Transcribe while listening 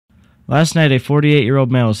Last night, a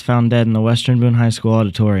 48-year-old male was found dead in the Western Boone High School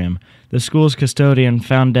auditorium. The school's custodian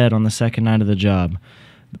found dead on the second night of the job.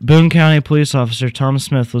 Boone County Police Officer Tom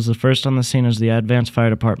Smith was the first on the scene as the Advanced Fire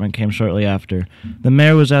Department came shortly after. The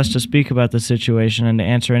mayor was asked to speak about the situation and to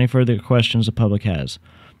answer any further questions the public has.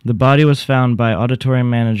 The body was found by auditorium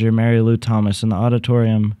manager Mary Lou Thomas, and the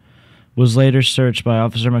auditorium was later searched by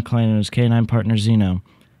Officer McLean and his K-9 partner Zeno.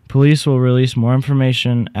 Police will release more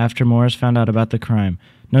information after more is found out about the crime.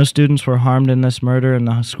 No students were harmed in this murder, and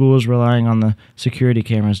the school is relying on the security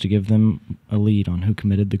cameras to give them a lead on who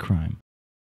committed the crime.